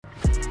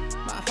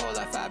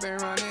I've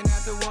been running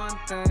after one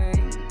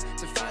thing,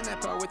 to find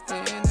that part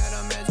within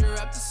that'll measure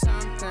up to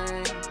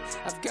something.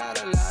 I've got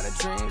a lot of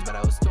dreams, but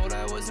I was told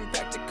I wasn't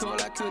practical.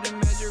 I couldn't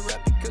measure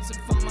up because of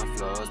all my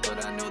flaws,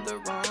 but I know the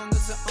wrong,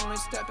 those are only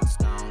stepping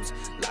stones.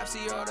 Life's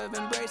the art of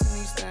embracing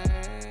these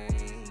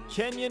things.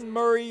 Kenyon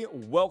Murray,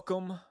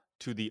 welcome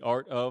to the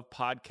Art of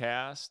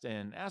Podcast.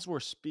 And as we're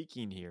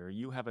speaking here,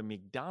 you have a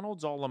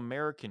McDonald's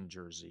All-American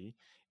jersey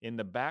in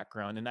the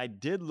background. And I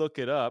did look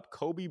it up.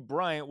 Kobe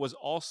Bryant was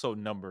also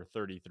number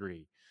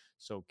 33.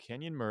 So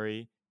Kenyon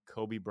Murray,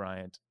 Kobe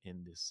Bryant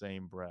in the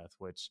same breath,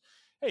 which,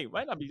 hey,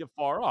 might not be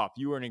far off.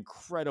 You were an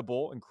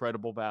incredible,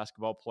 incredible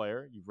basketball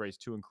player. You've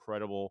raised two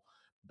incredible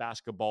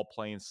basketball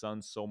playing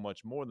sons, so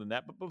much more than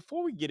that. But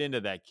before we get into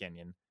that,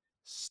 Kenyon,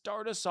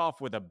 start us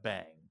off with a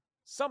bang.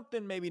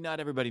 Something maybe not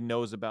everybody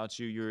knows about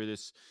you. You're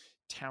this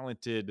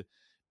talented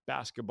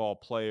basketball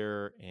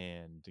player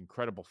and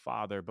incredible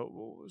father, but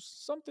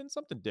something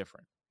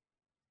different.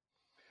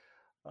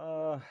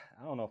 I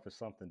don't know if it's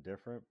something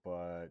different,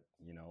 but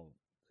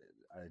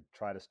I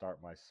try to start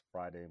my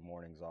Friday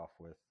mornings off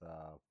with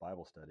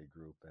Bible study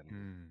group,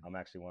 and I'm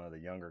actually one of the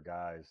younger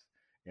guys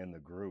in the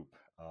group.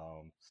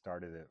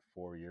 Started it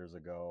 4 years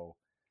ago,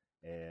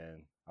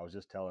 and I was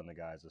just telling the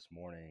guys this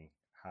morning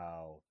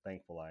how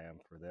thankful I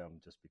am for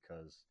them, just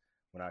because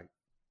when I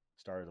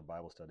started the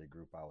Bible study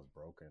group, I was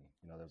broken.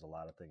 There's a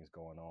lot of things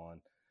going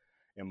on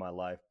in my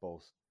life,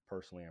 both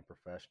personally and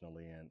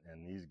professionally,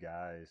 and these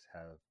guys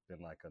have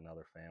been like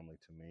another family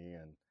to me,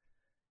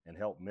 and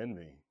helped mend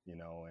me,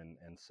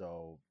 and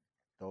so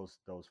those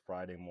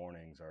Friday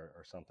mornings are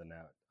something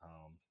that,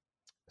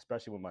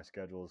 especially when my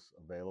schedule's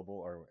available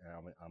or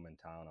I'm in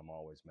town, I'm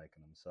always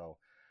making them. So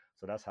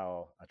that's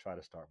how I try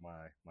to start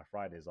my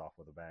Fridays off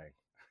with a bang.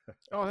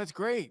 Oh, that's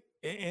great.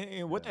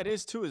 And what Yeah. that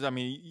is too is, I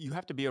mean, you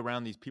have to be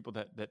around these people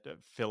that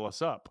fill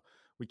us up.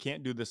 We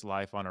can't do this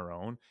life on our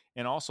own,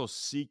 and also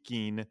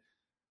seeking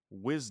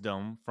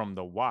wisdom from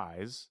the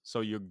wise. So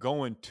you're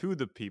going to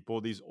the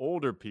people, these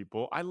older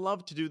people. I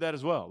love to do that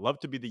as well. Love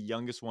to be the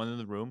youngest one in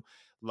the room.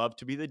 Love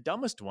to be the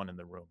dumbest one in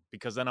the room,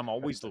 because then I'm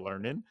always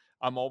learning.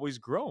 I'm always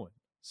growing.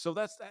 So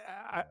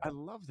I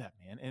love that,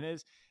 man.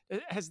 And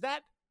has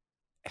that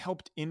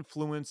helped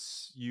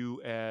influence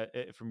you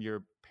from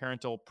your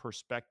parental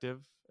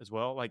perspective as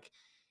well? Like,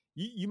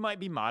 you might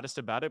be modest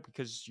about it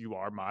because you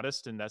are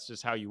modest and that's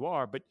just how you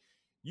are, but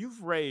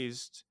you've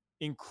raised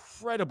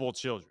incredible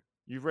children.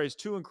 You've raised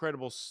two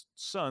incredible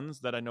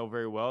sons that I know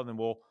very well, and then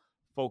we'll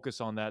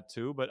focus on that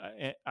too. But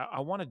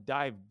I want to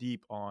dive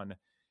deep on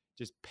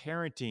just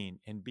parenting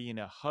and being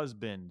a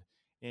husband.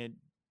 And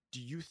do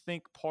you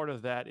think part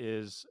of that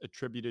is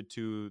attributed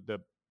to the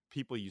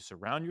people you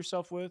surround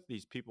yourself with,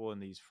 these people in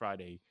these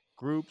Friday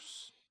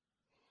groups?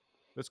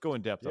 Let's go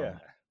in depth on Yeah.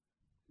 that.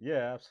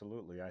 Yeah,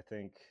 absolutely. I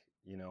think,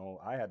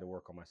 I had to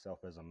work on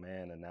myself as a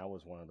man, and that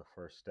was one of the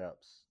first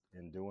steps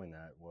in doing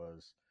that,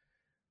 was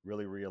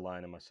really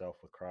realigning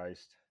myself with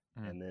Christ,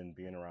 Mm. and then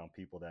being around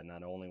people that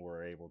not only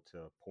were able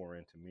to pour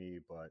into me,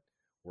 but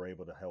were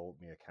able to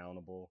hold me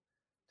accountable,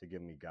 to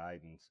give me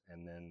guidance,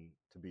 and then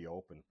to be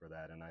open for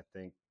that. And I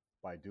think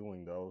by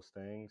doing those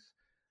things,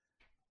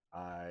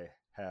 I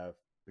have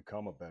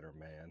become a better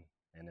man.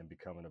 And in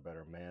becoming a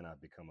better man,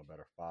 I've become a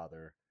better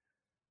father.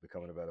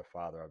 Becoming a better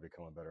father, I've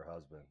become a better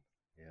husband.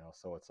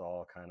 So it's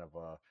all kind of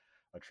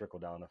a trickle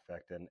down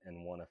effect,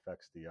 and one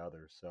affects the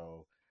other.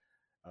 So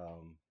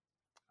um,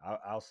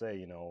 I'll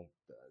say,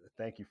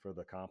 thank you for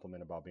the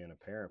compliment about being a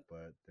parent,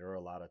 but there are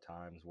a lot of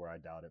times where I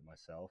doubted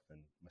myself, and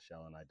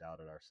Michelle and I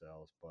doubted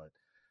ourselves. But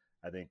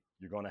I think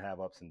you're going to have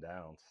ups and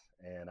downs.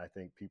 And I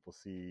think people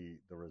see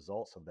the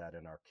results of that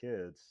in our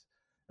kids,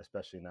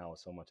 especially now with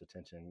so much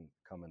attention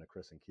coming to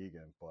Chris and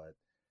Keegan. But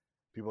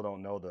people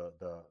don't know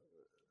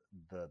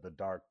the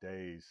dark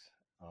days,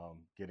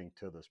 getting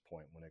to this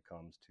point when it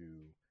comes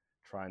to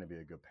trying to be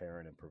a good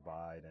parent and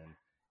provide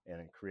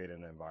and create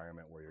an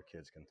environment where your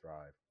kids can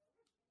thrive.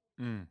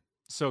 Mm,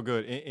 so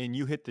good. And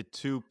you hit the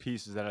two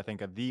pieces that I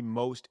think are the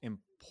most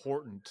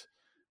important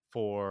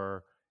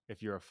for,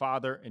 if you're a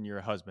father and you're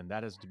a husband.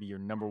 That is to be your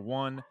number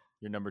one,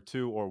 your number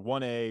two, or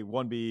 1A,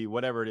 1B,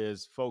 whatever it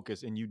is,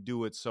 focus. And you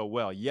do it so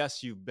well.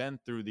 Yes, you've been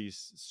through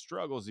these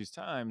struggles, these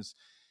times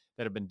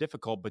that have been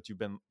difficult, but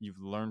you've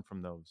learned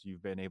from those.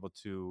 You've been able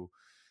to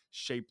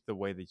shape the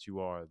way that you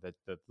are, that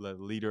the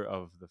leader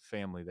of the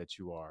family that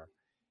you are.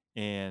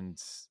 And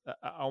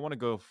I want to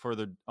go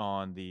further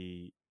on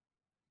the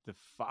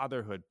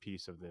fatherhood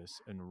piece of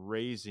this, and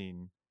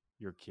raising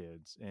your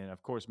kids, and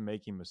of course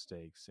making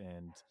mistakes.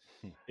 And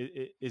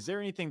is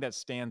there anything that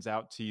stands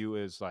out to you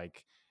as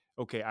like,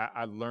 okay,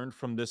 I learned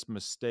from this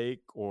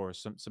mistake, or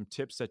some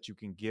tips that you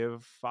can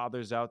give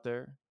fathers out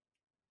there?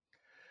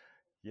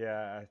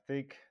 Yeah, I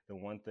think the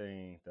one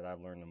thing that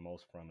I've learned the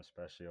most from,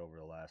 especially over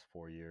the last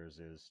 4 years,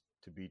 is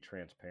to be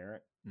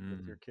transparent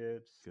with your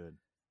kids. Good.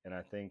 And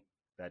I think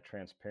that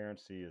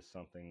transparency is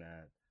something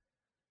that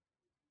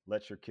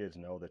lets your kids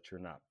know that you're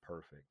not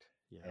perfect,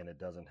 Yeah. and it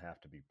doesn't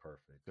have to be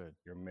perfect. Good.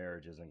 Your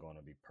marriage isn't going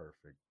to be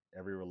perfect.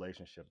 Every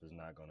relationship is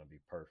not going to be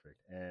perfect.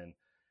 And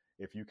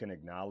if you can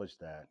acknowledge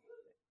that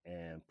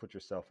and put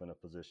yourself in a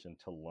position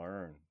to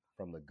learn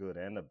from the good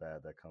and the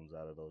bad that comes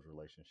out of those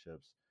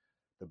relationships,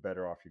 the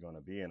better off you're going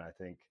to be. And I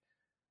think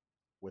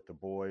with the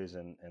boys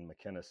and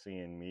McKenna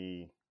seeing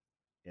me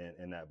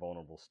in that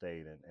vulnerable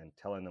state and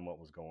telling them what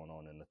was going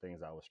on and the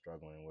things I was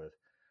struggling with,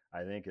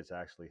 I think it's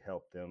actually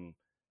helped them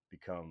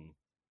become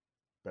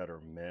better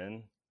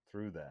men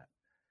through that.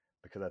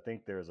 Because I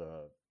think there's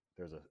a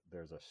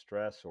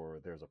stress or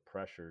there's a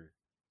pressure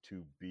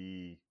to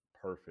be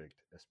perfect,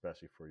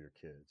 especially for your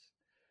kids.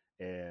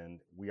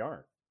 And we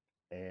aren't.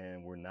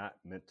 And we're not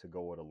meant to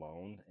go it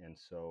alone. And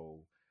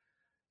so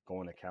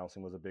going to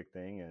counseling was a big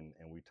thing, and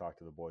we talked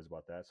to the boys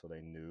about that, so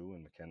they knew,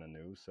 and McKenna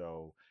knew.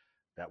 So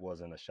that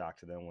wasn't a shock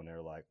to them when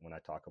they're like, when I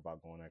talk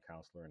about going to a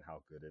counselor and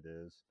how good it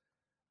is.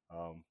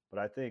 But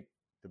I think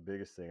the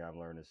biggest thing I've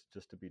learned is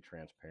just to be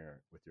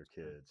transparent with your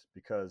kids,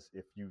 because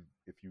if you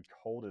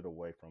hold it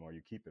away from or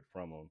you keep it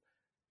from them,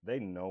 they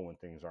know when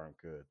things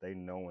aren't good. They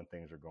know when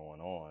things are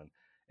going on,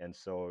 and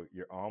so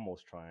you're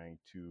almost trying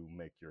to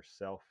make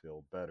yourself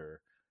feel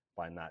better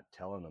by not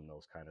telling them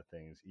those kind of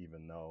things,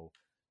 even though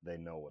they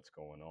know what's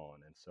going on.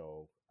 And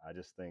so I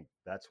just think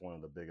that's one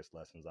of the biggest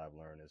lessons I've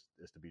learned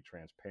is to be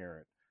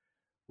transparent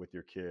with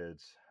your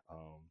kids,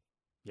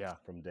 Yeah,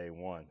 from day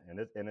one. And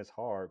it's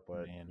hard,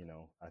 but man.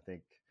 I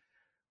think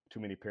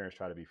too many parents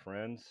try to be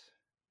friends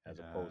as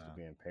opposed to Yeah.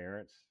 being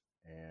parents.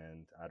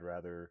 And I'd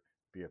rather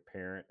be a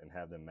parent and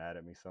have them mad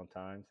at me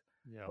sometimes,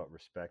 Yeah. but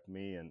respect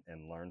me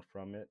and learn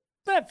from it.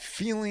 That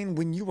feeling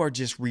when you are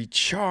just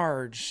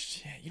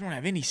recharged, you don't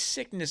have any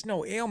sickness,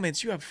 no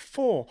ailments, you have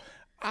full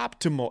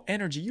optimal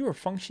energy, you are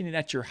functioning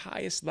at your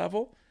highest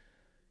level.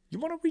 You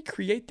want to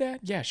recreate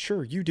that? Yeah,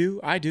 sure, you do,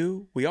 I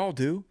do, we all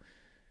do.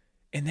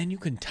 And then you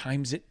can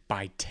times it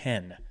by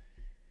 10.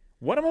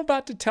 What I'm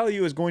about to tell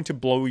you is going to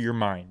blow your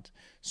mind.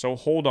 So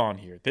hold on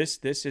here. This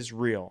is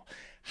real.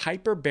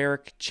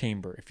 Hyperbaric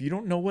chamber. If you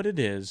don't know what it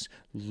is,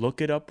 look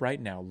it up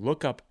right now.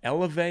 Look up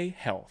Eleve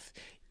Health.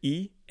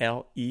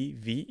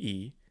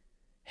 ELEVE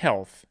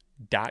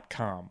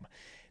health.com.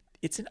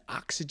 It's an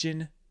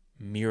oxygen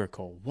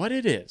miracle. What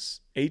it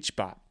is,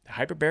 HBOT, the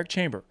hyperbaric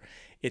chamber.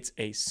 It's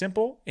a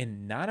simple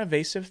and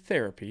non-invasive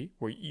therapy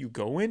where you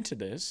go into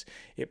this.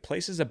 It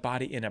places a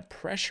body in a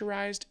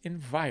pressurized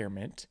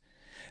environment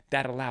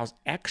that allows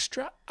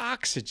extra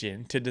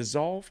oxygen to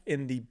dissolve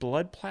in the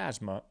blood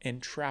plasma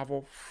and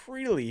travel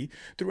freely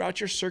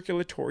throughout your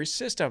circulatory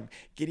system,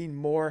 getting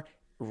more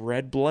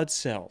red blood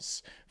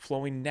cells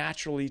flowing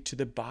naturally to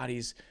the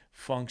body's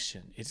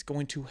function. It's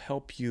going to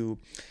help you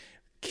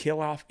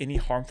kill off any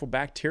harmful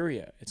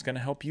bacteria. It's going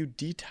to help you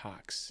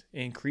detox,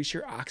 increase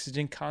your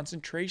oxygen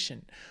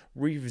concentration,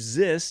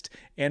 resist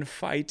and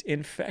fight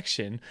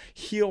infection,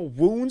 heal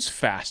wounds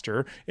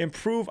faster,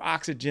 improve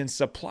oxygen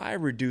supply,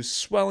 reduce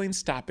swelling,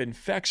 stop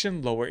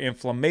infection, lower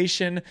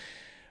inflammation,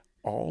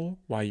 all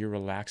while you're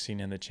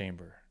relaxing in the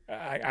chamber.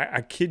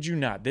 I kid you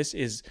not. This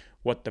is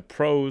what the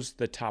pros,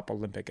 the top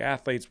Olympic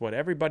athletes, what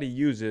everybody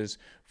uses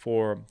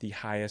for the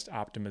highest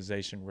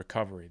optimization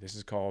recovery. This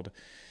is called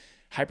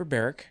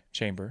Hyperbaric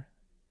Chamber,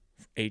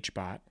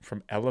 HBOT,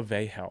 from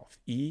Eleve Health,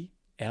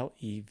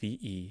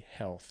 ELEVE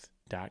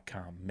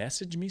health.com.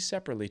 Message me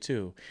separately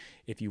too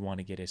if you want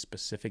to get a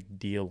specific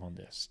deal on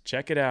this.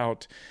 Check it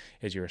out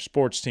as you're a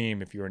sports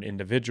team, if you're an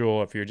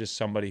individual, if you're just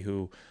somebody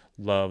who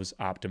loves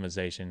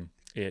optimization.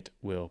 It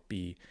will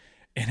be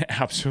an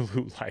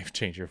absolute life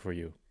changer for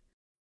you.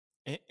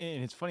 And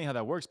it's funny how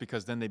that works,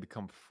 because then they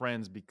become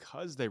friends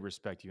because they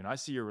respect you. And I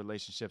see your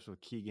relationships with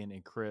Keegan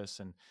and Chris,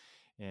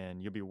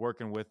 and you'll be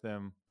working with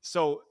them.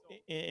 So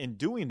in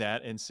doing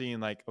that and seeing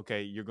like,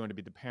 okay, you're going to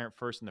be the parent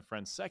first and the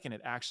friend second,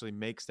 it actually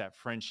makes that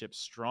friendship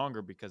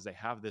stronger because they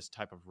have this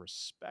type of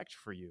respect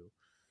for you,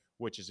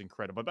 which is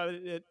incredible. But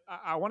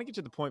I want to get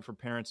to the point for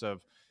parents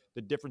of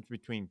the difference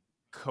between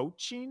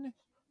coaching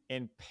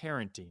and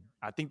parenting.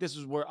 I think this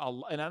is where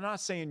and I'm not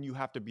saying you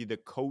have to be the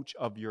coach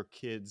of your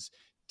kids'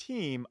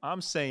 team. I'm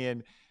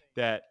saying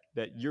that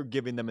you're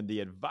giving them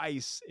the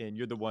advice and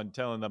you're the one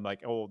telling them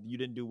like, oh, you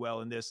didn't do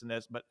well in this and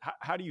this. But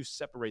how do you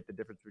separate the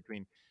difference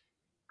between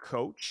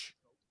coach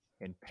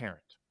and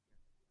parent?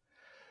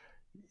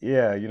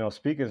 Yeah,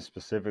 speaking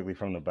specifically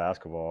from the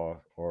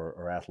basketball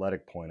or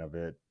athletic point of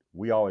it,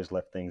 we always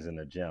left things in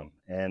the gym,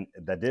 and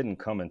that didn't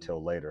come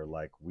until later.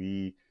 Like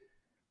we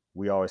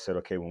always said,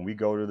 okay, when we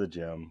go to the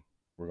gym,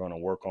 we're going to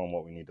work on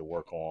what we need to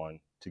work on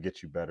to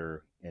get you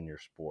better in your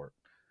sport,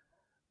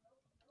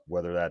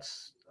 whether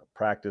that's a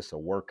practice, a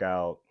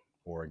workout,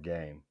 or a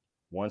game.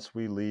 Once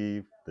we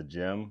leave the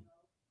gym,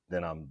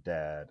 then I'm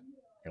dad,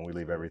 and we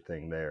leave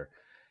everything there.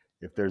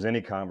 If there's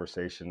any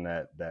conversation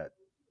that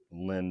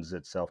lends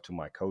itself to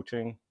my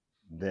coaching,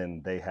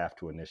 then they have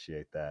to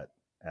initiate that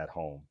at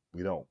home.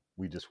 We don't.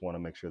 We just want to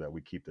make sure that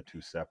we keep the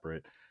two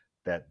separate,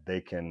 that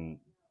they can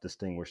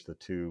distinguish the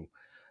two.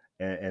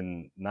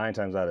 And 9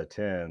 times out of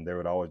 10, there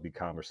would always be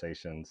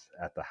conversations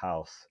at the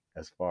house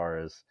as far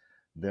as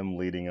them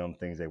leading them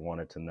things they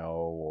wanted to know,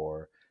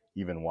 or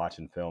even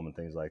watching film and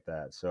things like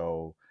that.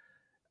 So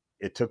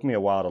it took me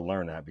a while to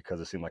learn that, because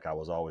it seemed like I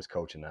was always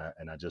coaching that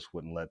and I just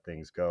wouldn't let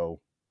things go.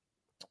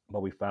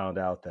 but we found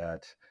out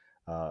that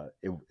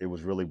it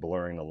was really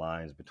blurring the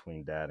lines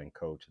between dad and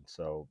coach. And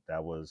so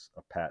that was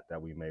a pact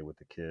that we made with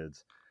the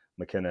kids.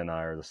 McKenna and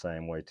I are the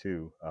same way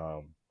too.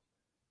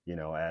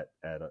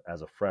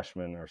 As a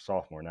freshman or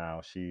sophomore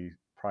now, she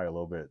probably a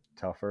little bit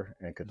tougher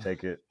and could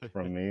take it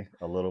from me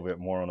a little bit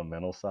more on the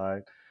mental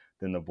side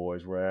than the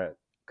boys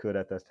could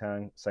at that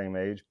time, same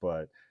age.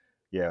 But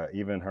yeah,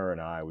 even her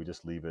and I, we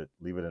just leave it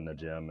in the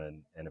gym,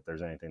 and if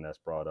there's anything that's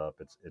brought up,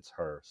 it's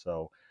her.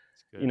 So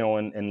It's good.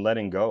 and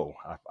letting go,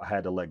 I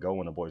had to let go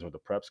when the boys went to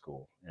prep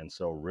school, and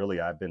so really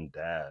I've been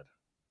dad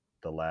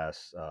the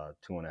last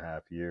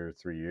 2.5 years,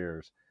 3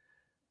 years,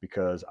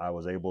 because I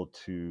was able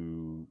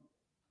to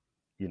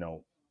you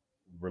know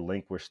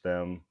relinquish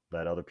them,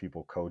 let other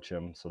people coach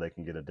them so they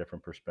can get a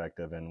different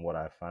perspective. And what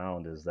I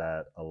found is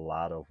that a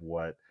lot of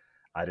what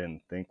I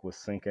didn't think was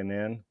sinking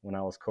in when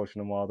I was coaching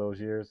them all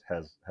those years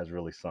has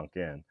really sunk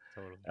in.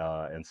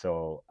 Totally. And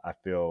so I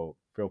feel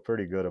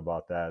pretty good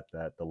about that.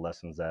 That the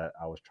lessons that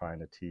I was trying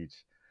to teach,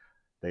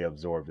 they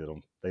absorbed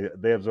them.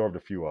 They absorbed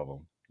a few of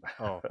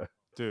Oh, them.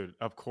 dude,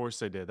 of course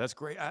they did. That's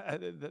great.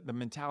 The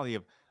mentality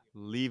of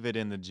leave it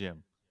in the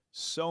gym.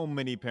 So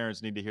many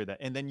parents need to hear that.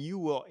 And then you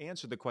will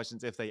answer the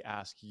questions if they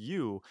ask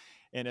you.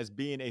 And as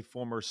being a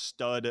former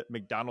stud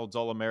McDonald's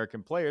All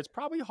American player, it's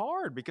probably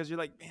hard because you're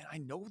like, man, I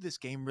know this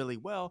game really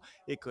well.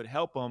 It could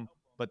help them,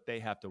 but they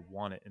have to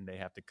want it and they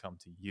have to come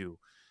to you.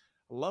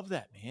 Love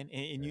that, man.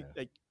 And you Yeah.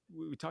 like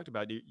we talked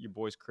about your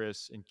boys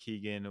Chris and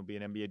Keegan will be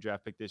an NBA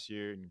draft pick this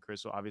year, and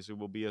Chris will obviously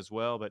will be as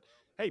well. But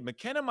hey,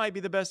 McKenna might be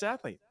the best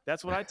athlete.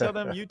 That's what I tell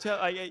them. You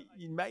tell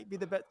you might be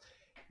the best.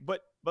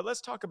 But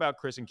let's talk about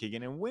Chris and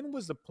Keegan. And when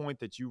was the point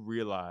that you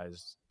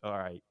realized, all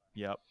right,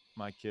 yep,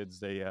 my kids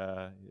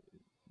they're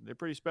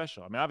pretty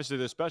special. I mean, obviously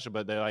they're special,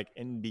 but they're like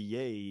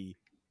NBA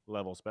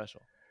level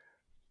special.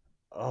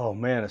 Oh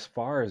man, as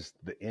far as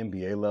the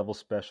NBA level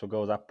special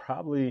goes, I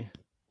probably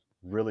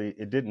really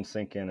it didn't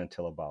sink in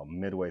until about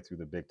midway through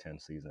the Big Ten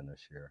season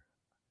this year.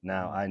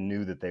 Now Mm, I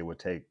knew that they would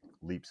take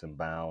leaps and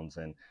bounds,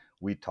 and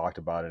we talked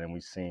about it, and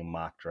we seen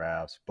mock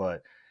drafts,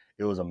 but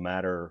it was a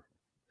matter,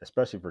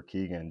 especially for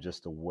Keegan,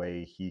 just the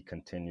way he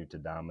continued to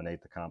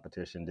dominate the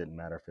competition. Didn't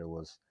matter if it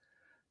was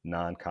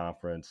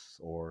non-conference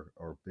or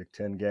Big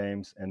Ten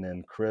games, and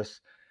then Chris,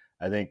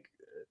 I think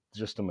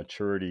just the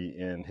maturity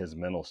in his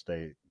mental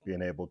state,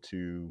 being able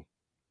to,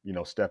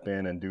 step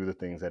in and do the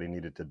things that he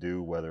needed to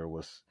do, whether it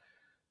was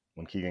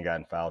when Keegan got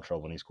in foul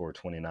trouble and he scored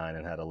 29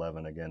 and had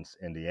 11 against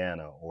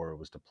Indiana, or it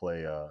was to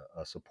play a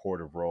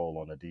supportive role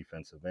on the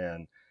defensive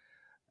end.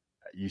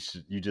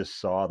 You just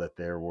saw that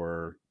there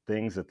were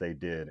things that they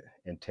did,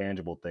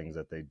 intangible things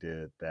that they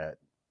did that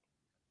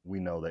we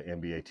know that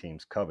NBA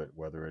teams covet,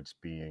 whether it's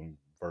being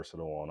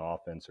versatile on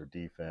offense or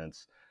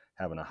defense,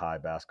 having a high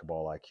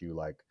basketball IQ.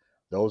 Like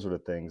those are the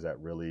things that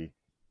really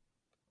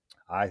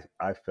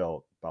I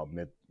felt about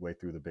midway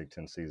through the Big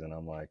Ten season.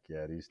 I'm like,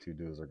 yeah, these two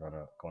dudes are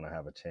gonna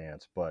have a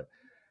chance. But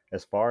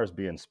as far as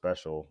being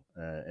special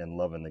and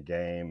loving the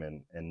game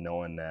and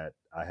knowing that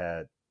I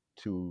had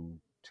two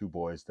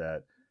boys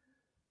that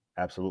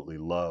absolutely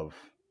love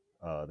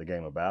the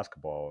game of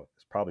basketball,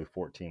 it's probably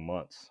 14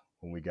 months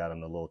when we got in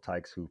the little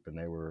Tykes hoop and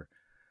they were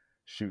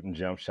shooting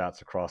jump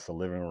shots across the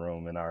living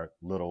room in our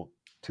little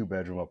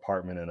 2-bedroom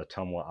apartment in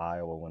Ottumwa,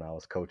 Iowa, when I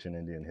was coaching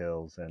Indian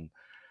Hills. And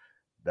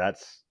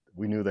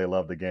we knew they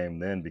loved the game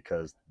then,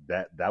 because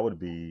that would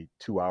be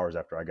 2 hours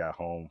after I got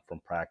home from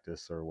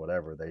practice or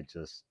whatever. They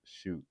just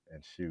shoot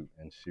and shoot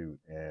and shoot.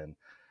 And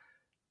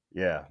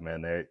yeah,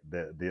 man,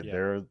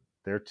 yeah.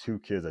 they're two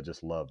kids that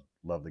just love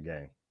the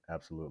game.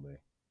 Absolutely.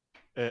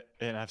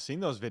 And I've seen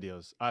those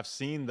videos. I've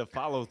seen the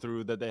follow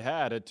through that they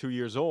had at 2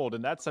 years old.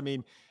 And that's, I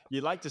mean,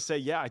 you like to say,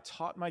 yeah, I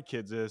taught my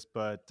kids this,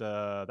 but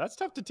that's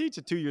tough to teach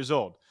at 2 years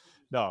old.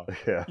 No,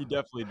 Yeah. you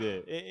definitely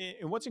did.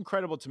 And what's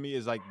incredible to me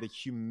is like the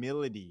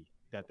humility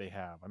that they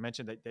have. I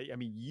mentioned that, I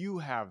mean, you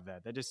have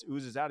that. That just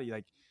oozes out of you,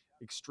 like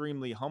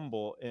extremely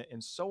humble.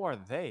 And so are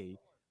they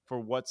for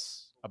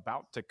what's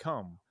about to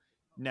come.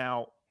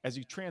 Now, as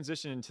you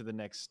transition into the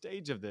next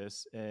stage of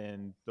this,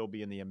 and they'll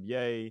be in the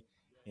NBA,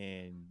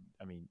 and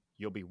I mean,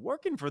 you'll be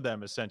working for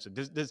them essentially.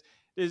 Does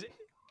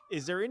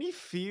is there any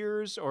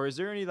fears, or is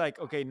there any like,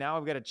 okay, now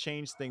I've got to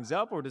change things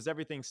up, or does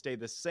everything stay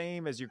the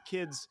same as your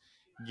kids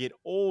get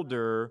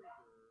older?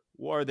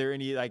 Or are there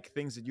any like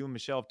things that you and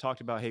Michelle have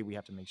talked about? Hey, we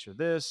have to make sure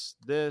this.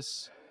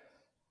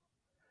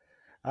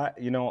 I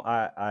you know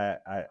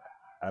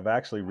I've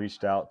actually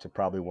reached out to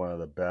probably one of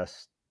the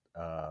best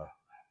uh,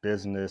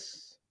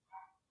 business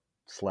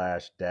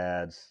slash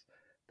dads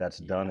that's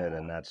done it, Yeah.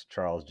 and that's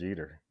Charles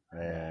Jeter.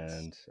 Yes.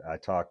 And I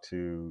talked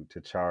to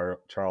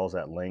Charles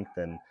at length,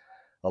 and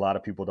a lot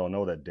of people don't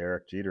know that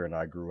Derek Jeter and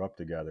I grew up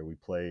together. We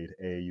played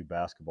AAU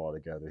basketball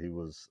together. He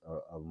was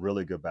a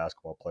really good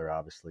basketball player,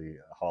 obviously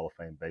a Hall of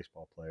Fame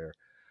baseball player,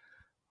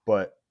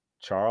 but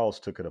Charles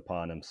took it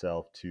upon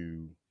himself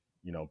to,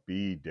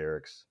 be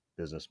Derek's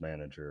business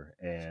manager.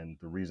 And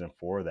the reason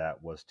for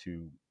that was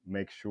to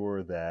make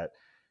sure that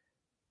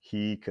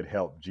he could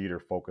help Jeter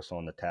focus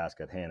on the task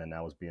at hand, and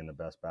that was being the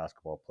best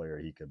basketball player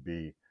he could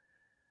be.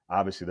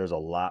 obviously there's a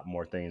lot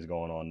more things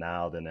going on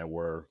now than there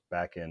were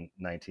back in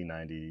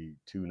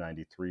 1992,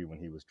 93 when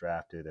he was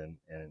drafted and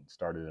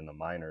started in the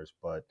minors.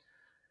 But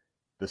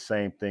the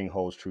same thing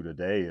holds true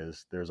today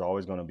is there's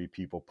always going to be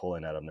people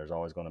pulling at him. There's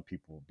always going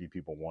to be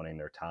people wanting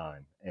their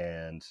time.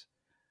 And,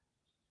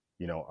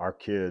 you know, our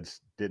kids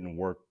didn't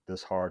work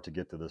this hard to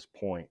get to this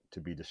point to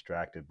be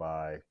distracted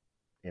by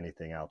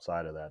anything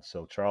outside of that.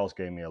 So Charles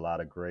gave me a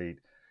lot of great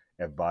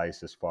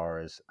advice as far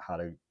as how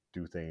to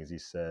do things. He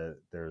said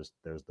there's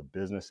the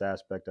business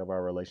aspect of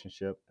our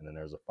relationship, and then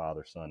there's a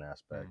father-son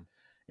aspect,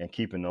 and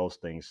keeping those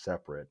things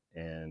separate.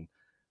 And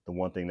the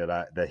one thing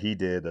that he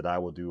did that I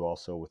will do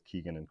also with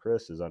Keegan and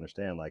Chris is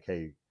understand, like,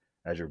 hey,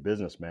 as your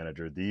business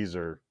manager, these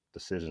are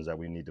decisions that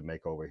we need to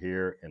make over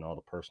here, and all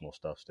the personal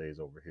stuff stays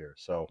over here.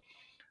 So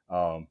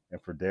and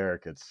for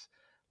Derek, it's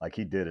like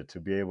he did it to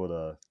be able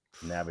to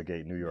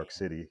navigate New York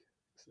City.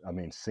 I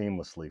mean,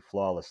 seamlessly,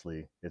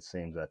 flawlessly, it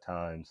seems at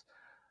times.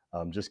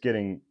 Just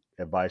getting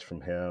advice from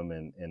him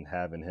and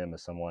having him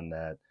as someone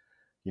that,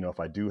 you know, if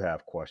I do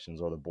have questions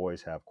or the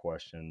boys have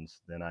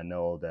questions, then I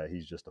know that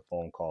he's just a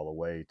phone call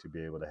away to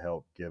be able to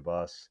help give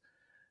us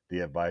the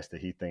advice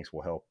that he thinks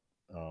will help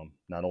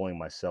not only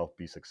myself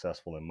be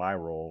successful in my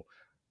role,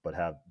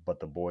 but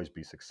the boys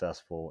be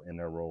successful in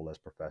their role as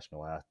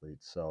professional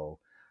athletes. So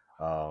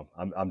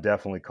I'm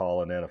definitely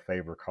calling in a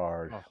favor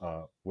card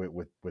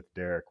with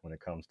Derek when it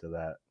comes to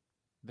that.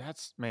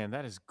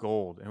 That is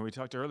gold. And we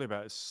talked earlier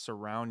about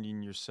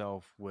surrounding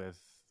yourself with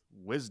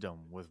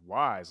wisdom, with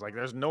wise. Like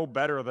there's no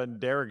better than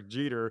Derek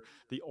Jeter,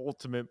 the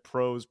ultimate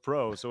pros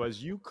pro. So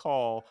as you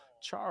call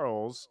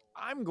Charles,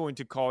 I'm going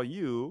to call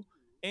you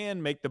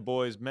and make the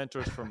boys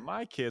mentors for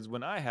my kids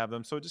when I have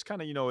them. So it just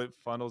kind of, it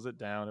funnels it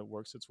down. It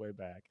works its way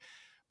back.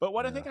 But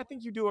what Yeah. I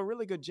think you do a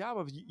really good job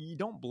of, you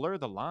don't blur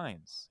the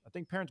lines. I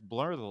think parents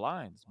blur the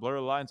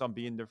lines on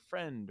being their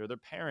friend or their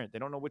parent. They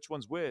don't know which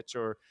one's which,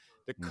 or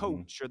the Mm-hmm.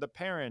 coach or the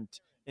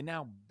parent, and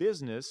now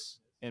business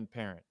and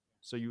parent.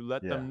 So you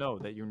let Yeah. them know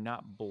that you're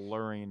not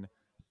blurring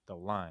the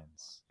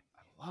lines.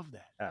 I love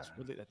that. That's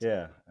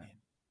Yeah. man.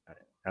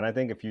 And I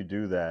think if you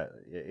do that,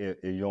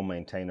 you'll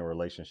maintain a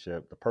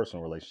relationship, the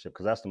personal relationship,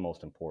 because that's the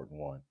most important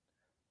one,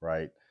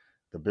 right?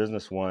 The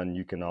business one,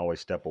 you can always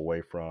step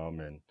away from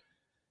and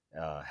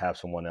have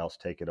someone else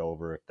take it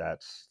over if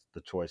that's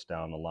the choice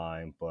down the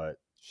line. But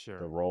the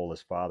Sure. role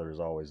as father is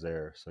always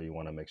there. So you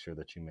want to make sure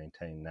that you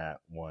maintain that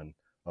one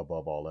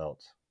above all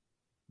else.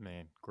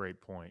 Man,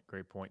 great point.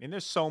 Great point. And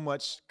there's so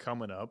much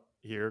coming up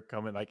here,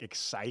 like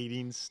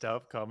exciting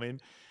stuff coming.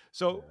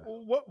 So Yeah.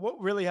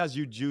 what really has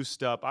you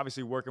juiced up?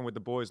 Obviously working with the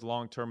boys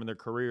long term in their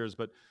careers,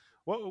 but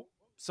what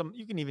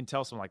you can even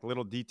tell some like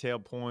little detail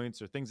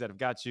points or things that have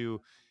got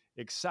you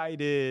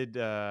excited.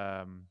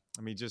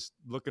 Just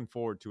looking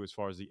forward to as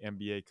far as the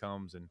NBA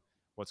comes and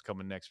what's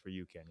coming next for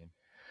you, Kenyon.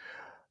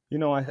 You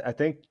know, I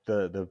think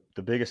the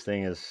biggest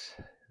thing is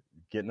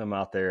getting them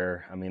out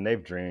there. I mean,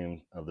 they've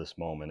dreamed of this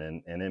moment,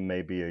 and it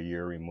may be a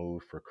year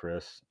removed for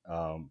Chris,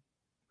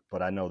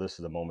 but I know this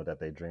is the moment that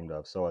they dreamed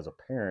of. So as a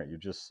parent, you're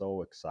just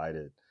so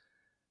excited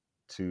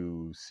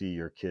to see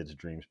your kids'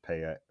 dreams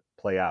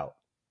play out,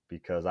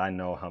 because I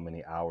know how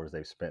many hours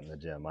they've spent in the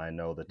gym. I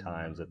know the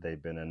times that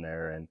they've been in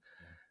there, and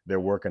they're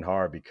working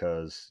hard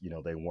because, you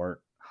know, they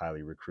weren't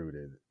highly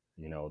recruited.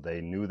 You know, they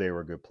knew they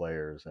were good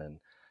players, and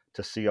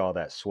to see all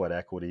that sweat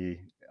equity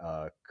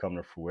come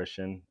to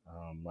fruition,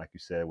 like you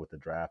said, with the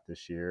draft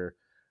this year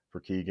for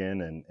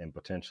Keegan and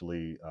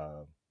potentially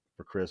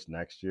for Chris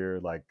next year,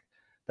 like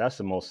that's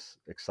the most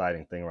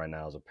exciting thing right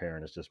now as a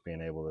parent, is just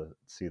being able to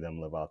see them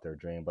live out their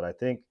dream. But I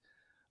think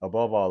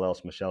above all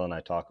else, Michelle and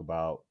I talk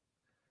about,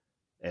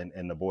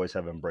 and the boys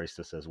have embraced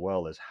this as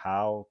well, is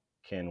how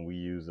can we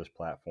use this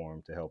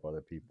platform to help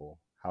other people?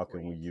 How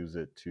can we use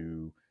it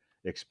to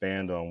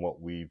expand on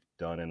what we've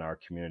done in our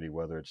community,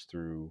 whether it's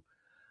through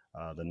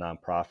the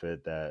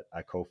nonprofit that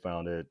I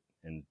co-founded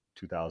in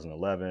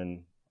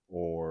 2011,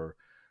 or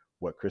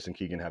what Chris and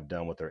Keegan have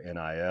done with their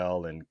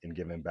NIL and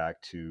giving back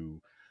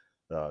to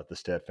the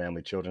Stead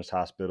Family Children's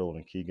Hospital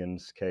in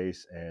Keegan's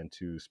case, and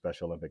to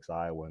Special Olympics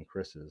Iowa and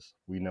Chris's.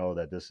 We know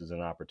that this is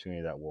an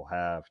opportunity that we'll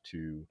have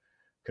to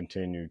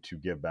continue to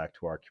give back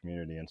to our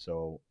community. And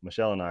so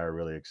Michelle and I are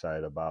really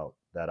excited about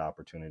that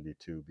opportunity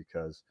too,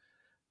 because,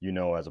 you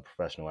know, as a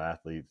professional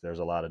athlete, there's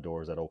a lot of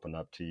doors that open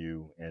up to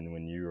you. And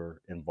when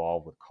you're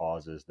involved with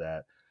causes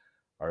that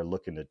are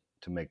looking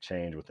to make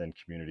change within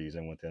communities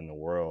and within the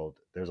world,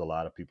 there's a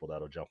lot of people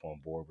that'll jump on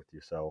board with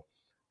you. So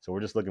we're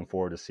just looking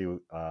forward to see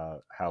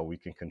how we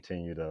can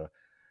continue to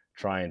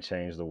try and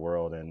change the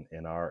world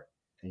in our,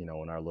 in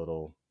our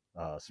little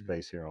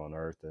space here on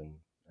Earth.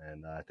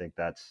 And I think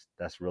that's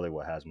really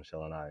what has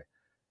Michelle and I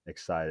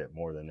excited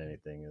more than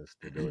anything, is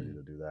the ability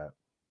to do that.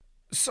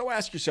 So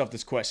ask yourself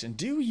this question.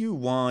 Do you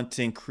want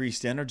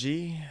increased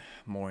energy,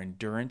 more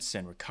endurance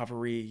and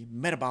recovery,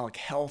 metabolic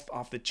health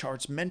off the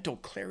charts, mental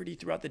clarity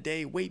throughout the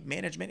day, weight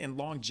management, and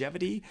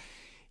longevity?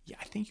 Yeah,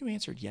 I think you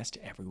answered yes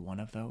to every one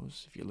of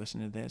those if you're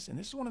listening to this. And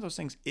this is one of those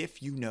things,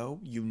 if you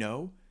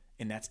know,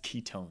 and that's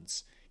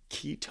ketones.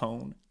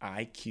 Ketone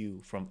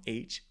IQ from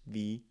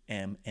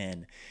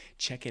HVMN.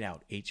 Check it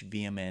out,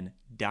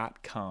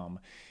 hvmn.com.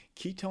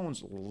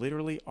 Ketones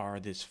literally are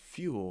this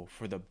fuel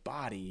for the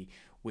body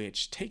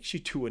which takes you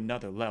to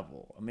another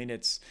level. I mean,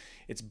 it's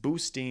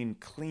boosting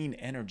clean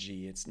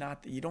energy. It's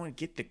not, you don't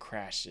get the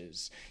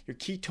crashes. Your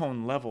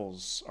ketone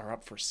levels are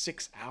up for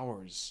 6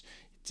 hours.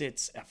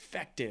 It's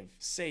effective,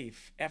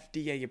 safe,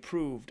 FDA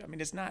approved. I mean,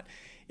 it's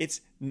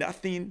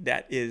nothing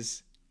that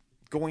is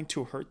going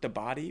to hurt the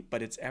body,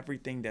 but it's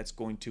everything that's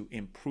going to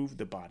improve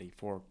the body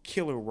for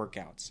killer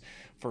workouts,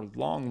 for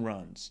long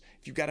runs.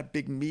 If you've got a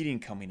big meeting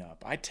coming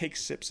up, I take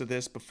sips of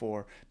this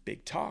before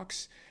big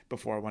talks,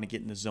 before I want to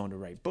get in the zone to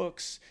write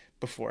books,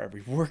 before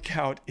every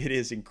workout. It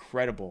is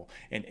incredible.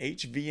 And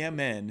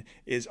HVMN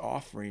is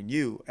offering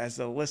you, as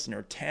a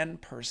listener,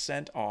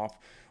 10% off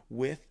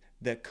with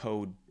the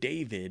code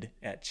DAVID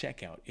at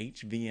checkout,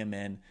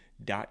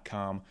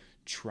 hvmn.com.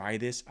 Try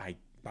this. I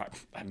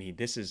mean,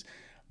 this is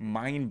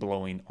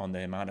mind-blowing on the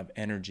amount of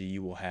energy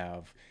you will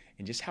have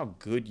and just how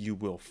good you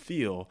will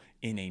feel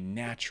in a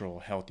natural,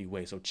 healthy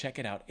way. So check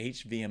it out,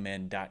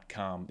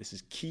 hvmn.com. This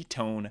is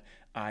Ketone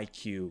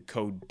IQ,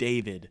 code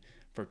DAVID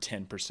for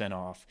 10%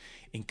 off,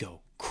 and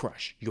go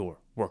crush your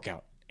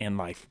workout and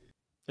life.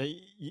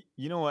 You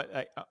know what?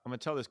 I'm gonna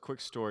tell this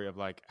quick story of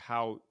like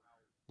how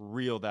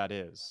real that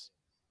is.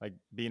 Like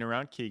being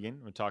around Keegan,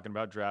 we're talking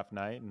about draft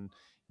night, and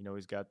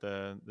he's got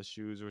the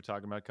shoes we're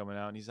talking about coming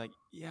out, and he's like,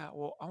 "Yeah,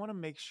 well, I want to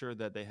make sure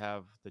that they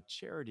have the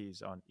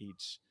charities on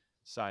each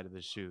side of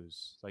the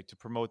shoes, like to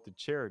promote the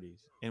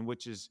charities," and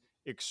which is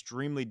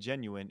extremely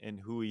genuine in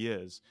who he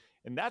is,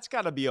 and that's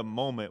got to be a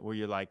moment where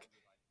you're like,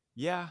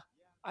 "Yeah,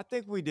 I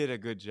think we did a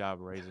good job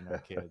raising our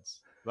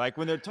kids." Like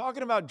when they're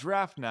talking about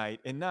draft night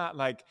and not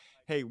like,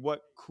 "Hey,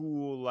 what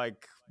cool,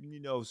 like,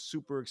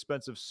 super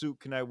expensive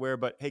suit can I wear?"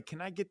 But, "Hey, can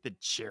I get the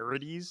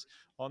charities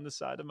on the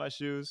side of my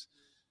shoes?"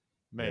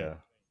 Man, Yeah,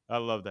 I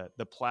love that.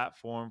 The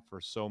platform for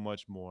so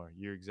much more.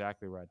 You're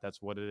exactly right.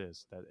 That's what it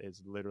is. That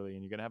is literally,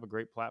 and you're going to have a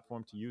great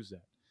platform to use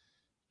that.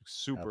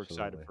 Super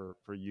excited absolutely.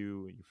 for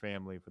you, your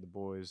family, for the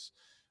boys,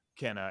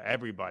 Kenna,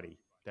 everybody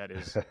that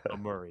is a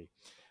Murray.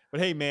 But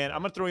hey, man, I'm Yeah.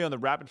 going to throw you on the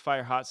rapid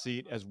fire hot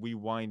seat as we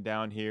wind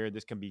down here.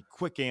 This can be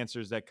quick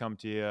answers that come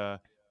to you,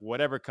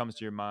 whatever comes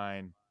to your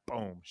mind.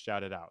 Boom,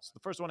 shout it out. So the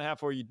first one I have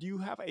for you: do you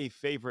have a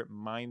favorite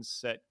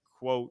mindset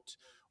quote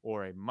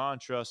or a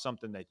mantra,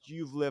 something that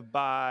you've lived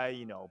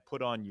by?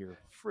 Put on your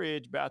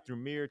fridge,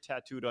 bathroom mirror,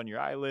 tattooed on your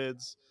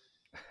eyelids.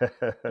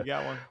 You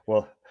got one?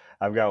 Well,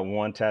 I've got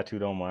one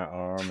tattooed on my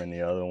arm, and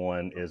the other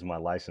one is my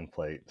license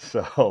plate.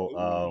 So,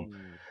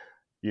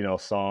 Ooh.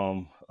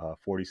 Psalm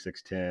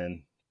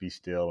 46:10, "Be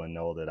still and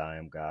know that I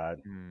am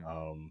God."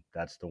 Mm,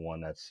 That's the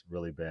one that's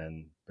really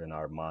been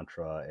our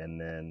mantra.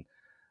 And then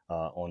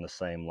on the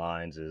same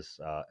lines is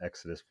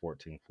Exodus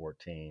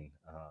 14:14.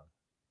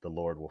 The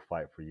Lord will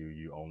fight for you.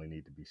 You only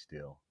need to be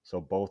still.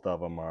 So both of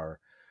them are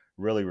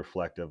really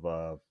reflective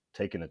of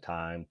taking the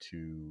time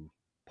to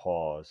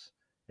pause,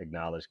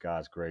 acknowledge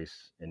God's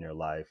grace in your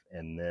life,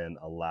 and then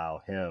allow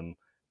Him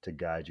to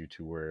guide you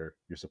to where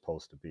you're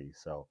supposed to be.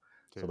 So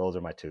dude. those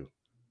are my two.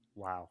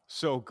 Wow.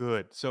 So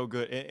good. So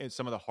good. And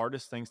some of the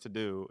hardest things to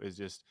do is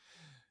just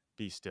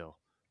be still,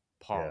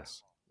 Yeah.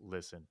 pause,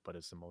 listen. But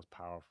it's the most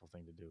powerful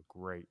thing to do.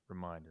 Great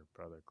reminder,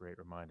 brother. Great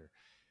reminder.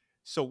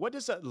 So, what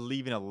does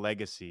leaving a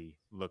legacy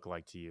look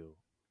like to you?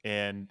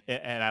 And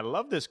I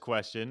love this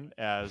question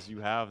as you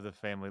have the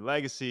family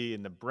legacy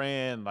and the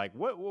brand. Like,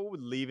 what would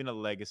leaving a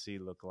legacy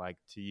look like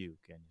to you,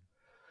 Kenyon?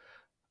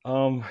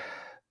 Um,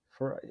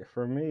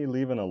 for me,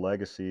 leaving a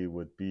legacy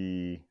would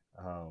be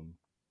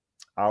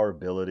our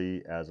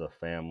ability as a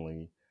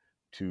family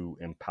to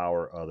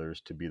empower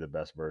others to be the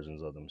best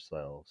versions of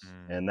themselves.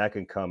 Mm, And that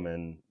can come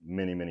in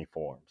many, many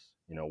forms,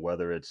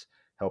 whether it's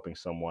helping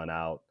someone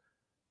out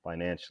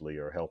financially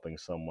or helping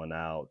someone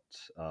out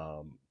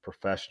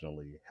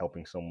professionally,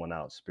 helping someone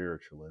out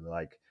spiritually.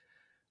 Like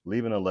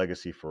leaving a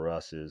legacy for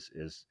us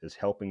is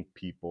helping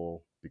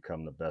people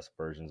become the best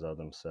versions of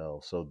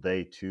themselves so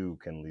they too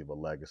can leave a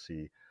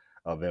legacy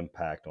of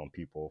impact on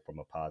people from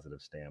a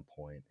positive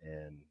standpoint.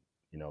 And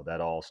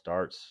that all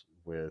starts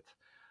with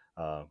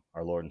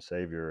our Lord and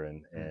Savior,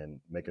 and mm.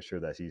 making sure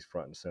that He's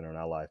front and center in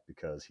our life,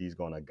 because He's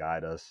going to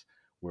guide us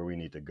where we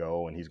need to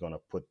go, and He's going to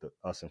put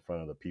us in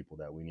front of the people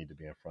that we need to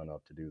be in front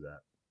of to do that.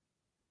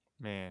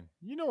 Man,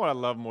 you know what I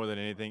love more than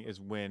anything is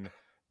when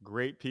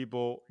great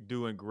people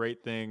doing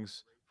great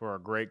things for a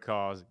great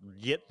cause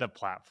get the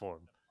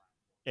platform.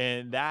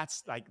 And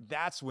that's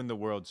when the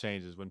world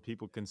changes, when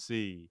people can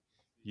see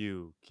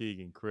you,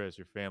 Keegan, Chris,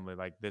 your family,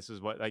 like this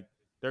is what, like,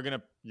 you're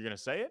gonna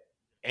say it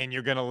and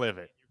you're gonna live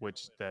it,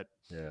 which that,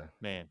 Yeah.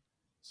 man.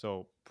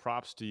 So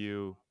props to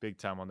you, big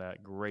time on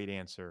that. Great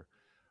answer.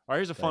 All right,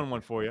 here's a fun Thank one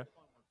you. for you.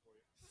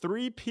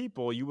 Three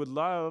people you would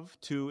love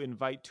to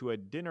invite to a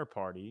dinner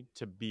party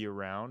to be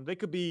around. They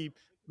could be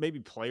maybe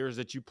players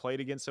that you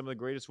played against, some of the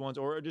greatest ones,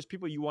 or just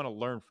people you want to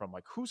learn from.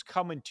 Like, who's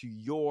coming to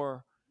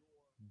your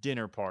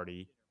dinner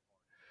party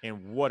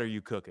and what are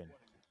you cooking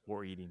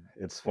or eating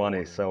It's or funny.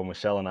 ordering? So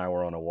Michelle and I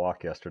were on a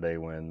walk yesterday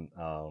when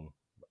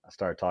I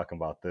started talking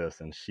about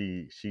this, and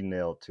she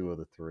nailed two of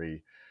the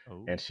three,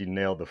 Oh. and she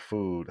nailed the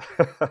food.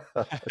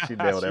 She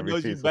nailed She every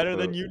knows you piece of better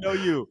than food. you know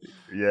you.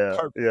 Yeah,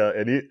 Perfect. yeah,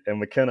 and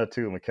McKenna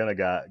too. McKenna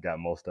got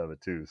most of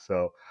it too.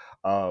 So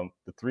the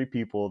three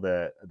people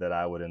that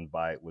I would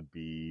invite would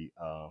be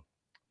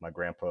my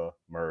grandpa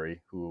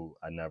Murray, who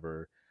I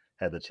never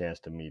had the chance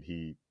to meet.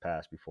 He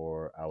passed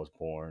before I was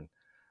born.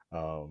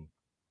 Um,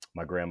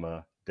 my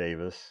grandma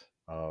Davis,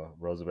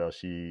 Roosevelt.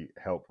 She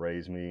helped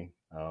raise me.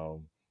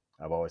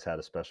 I've always had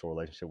a special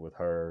relationship with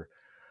her.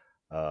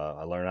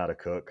 I learned how to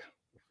cook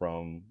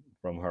from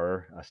from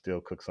her. I still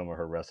cook some of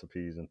her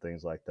recipes and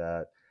things like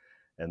that.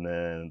 And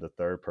then the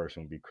third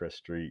person would be Chris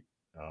Street,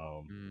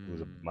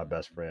 who's my Mm,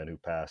 best friend who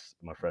passed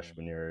my man.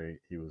 freshman year.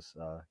 He was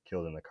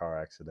killed in a car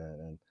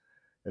accident,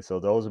 and so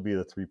those would be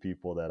the three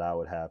people that I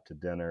would have to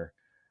dinner.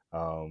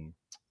 Um,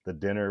 the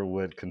dinner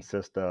would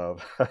consist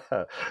of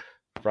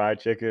fried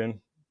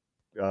chicken,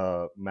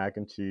 mac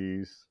and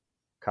cheese,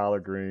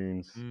 collard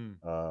greens,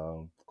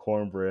 Mm.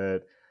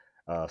 cornbread,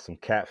 some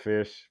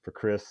catfish for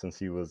Chris since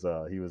he was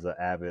an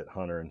avid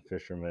hunter and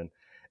fisherman,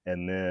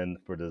 and then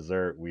for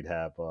dessert we'd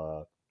have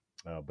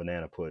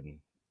banana pudding.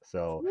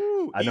 So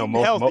Woo, I know eating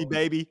healthy, most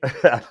baby.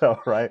 I know,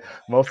 right?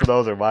 Most of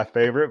those are my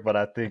favorite, but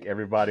I think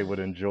everybody would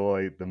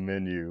enjoy the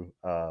menu,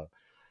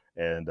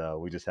 and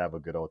we just have a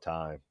good old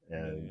time.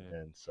 Man.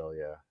 And so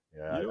yeah,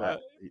 You yeah, know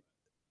what?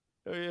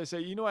 Oh, yeah, so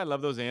you know why I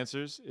love those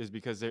answers is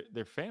because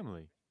they're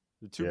family.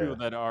 The two people yeah,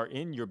 that are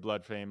in your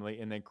blood family,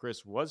 and then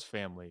Chris was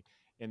family,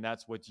 and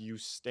that's what you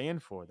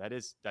stand for. That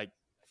is like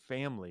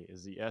family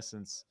is the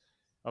essence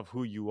of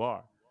who you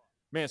are,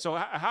 man. So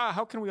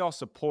how can we all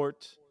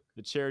support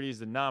the charities,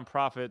 the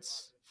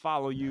nonprofits,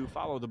 follow you,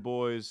 follow the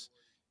boys,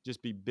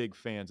 just be big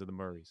fans of the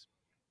Murrays?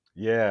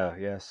 yeah,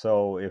 yeah.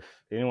 So if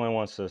anyone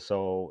wants to,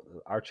 so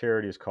our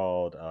charity is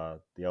called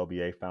the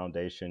LBA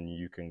Foundation.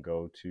 You can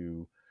go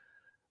to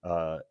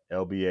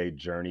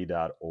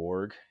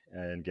lbajourney.org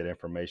and get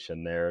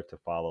information there to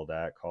follow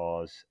that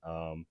cause.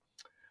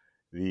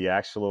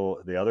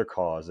 The other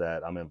cause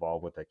that I'm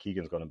involved with, that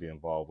Keegan's going to be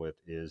involved with,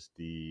 is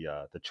the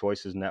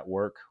Choices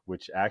Network,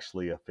 which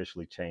actually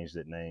officially changed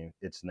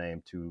its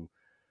name to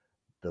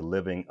the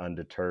Living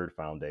Undeterred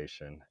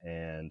Foundation,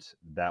 and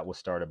that was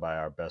started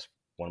by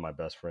one of my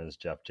best friends,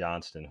 Jeff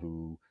Johnston,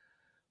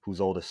 whose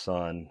oldest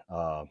son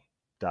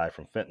died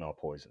from fentanyl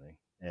poisoning,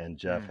 and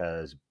Jeff Mm,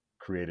 has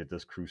created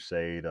this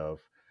crusade of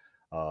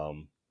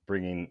um,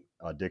 bringing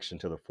addiction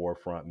to the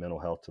forefront, mental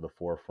health to the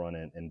forefront,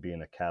 and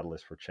being a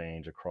catalyst for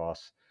change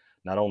across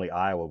not only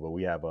Iowa, but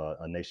we have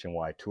a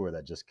nationwide tour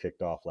that just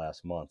kicked off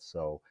last month.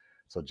 So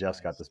Jeff's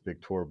got nice. this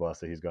big tour bus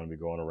that he's going to be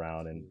going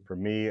around. And Cool. for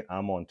me,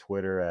 I'm on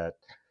Twitter at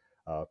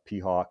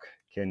phawk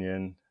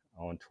Kenyon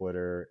on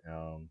Twitter.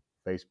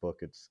 Facebook,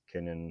 it's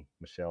Kenyon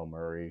Michelle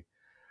Murray.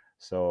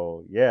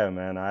 So yeah,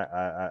 man,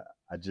 I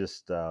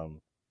just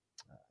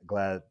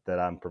glad that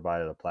I'm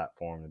provided a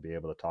platform to be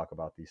able to talk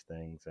about these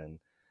things. And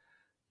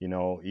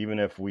even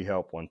if we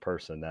help one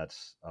person,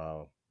 that's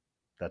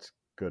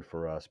good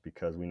for us,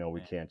 because we know we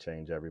Man. can't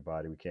change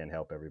everybody, we can't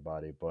help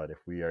everybody, but if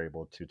we are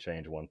able to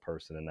change one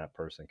person and that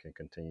person can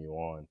continue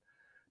on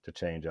to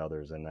change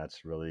others, and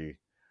that's really,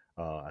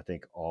 I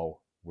think,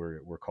 all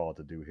we're called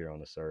to do here on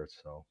this earth.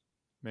 So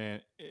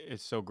Man,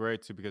 it's so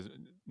great too because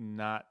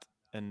not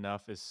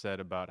enough is said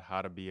about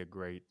how to be a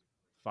great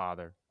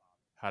father,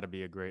 how to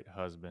be a great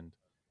husband,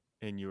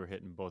 and you were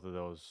hitting both of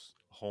those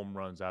home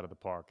runs out of the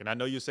park. And I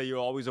know you say you're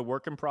always a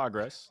work in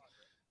progress.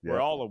 We're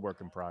yep. all a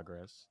work in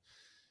progress,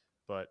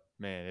 but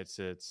man,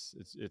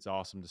 it's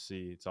awesome to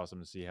see. It's awesome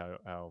to see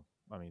how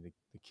I mean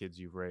the kids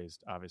you've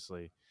raised,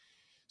 obviously.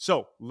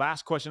 So,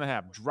 last question I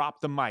have, drop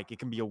the mic. It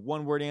can be a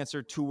one-word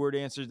answer, two-word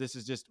answer. This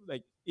is just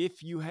like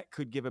if you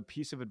could give a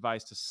piece of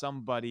advice to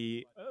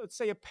somebody, let's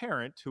say a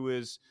parent who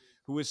is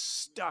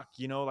stuck,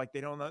 like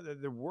they don't know,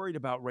 they're worried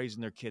about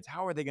raising their kids.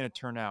 How are they going to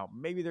turn out?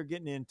 Maybe they're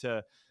getting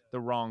into the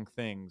wrong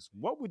things.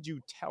 What would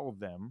you tell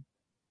them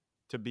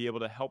to be able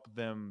to help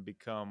them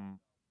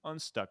become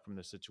unstuck from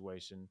the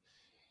situation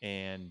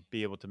and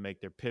be able to make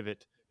their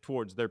pivot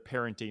towards their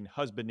parenting,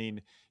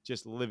 husbanding,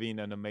 just living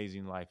an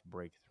amazing life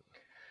breakthrough?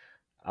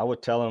 I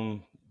would tell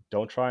them,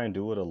 don't try and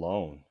do it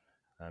alone.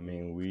 I Ooh,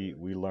 mean, that's good.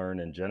 we learn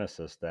in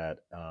Genesis that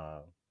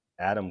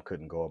Adam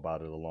couldn't go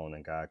about it alone,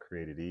 and God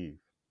created Eve.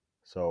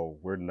 So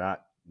we're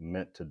not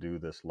meant to do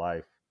this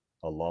life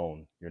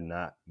alone. You're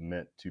not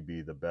meant to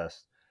be the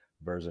best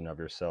version of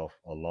yourself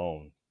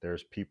alone.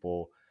 There's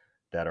people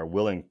that are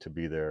willing to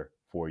be there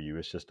for you.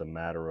 It's just a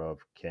matter of,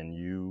 can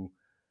you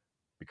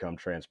become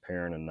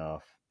transparent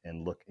enough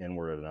and look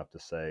inward enough to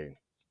say,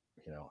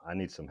 I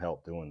need some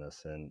help doing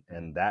this. And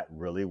Mhm. that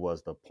really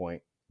was the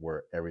point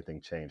where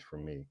everything changed for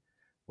me,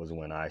 was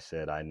when I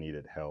said I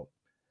needed help.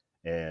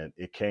 And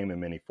it came in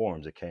many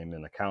forms. It came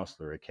in a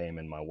counselor. It came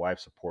in my wife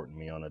supporting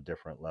me on a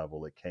different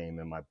level. It came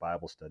in my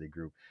Bible study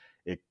group.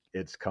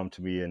 It's come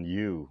to me in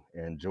you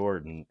and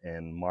Jordan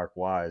and Mark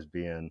Wise,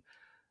 being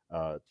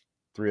uh,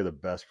 three of the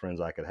best friends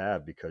I could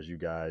have, because you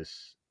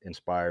guys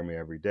inspire me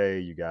every day.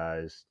 You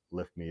guys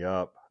lift me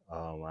up.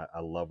 I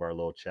love our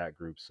little chat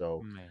group.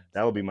 So Man,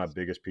 that would be my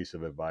biggest piece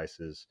of advice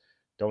is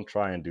don't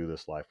try and do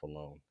this life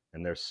alone.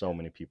 And there's so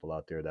many people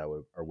out there that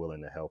are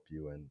willing to help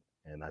you.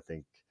 And I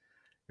think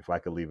if I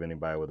could leave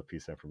anybody with a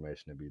piece of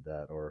information, it'd be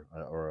that,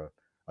 or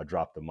a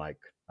drop the mic,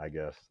 I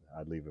guess.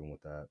 I'd leave him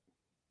with that.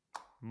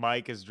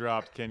 Mike has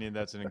dropped. Kenyon,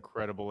 that's an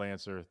incredible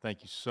answer.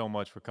 Thank you so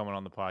much for coming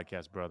on the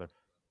podcast, brother.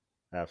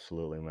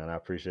 Absolutely, man. I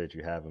appreciate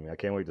you having me. I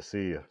can't wait to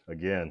see you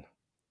again.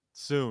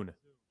 Soon,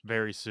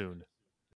 very soon.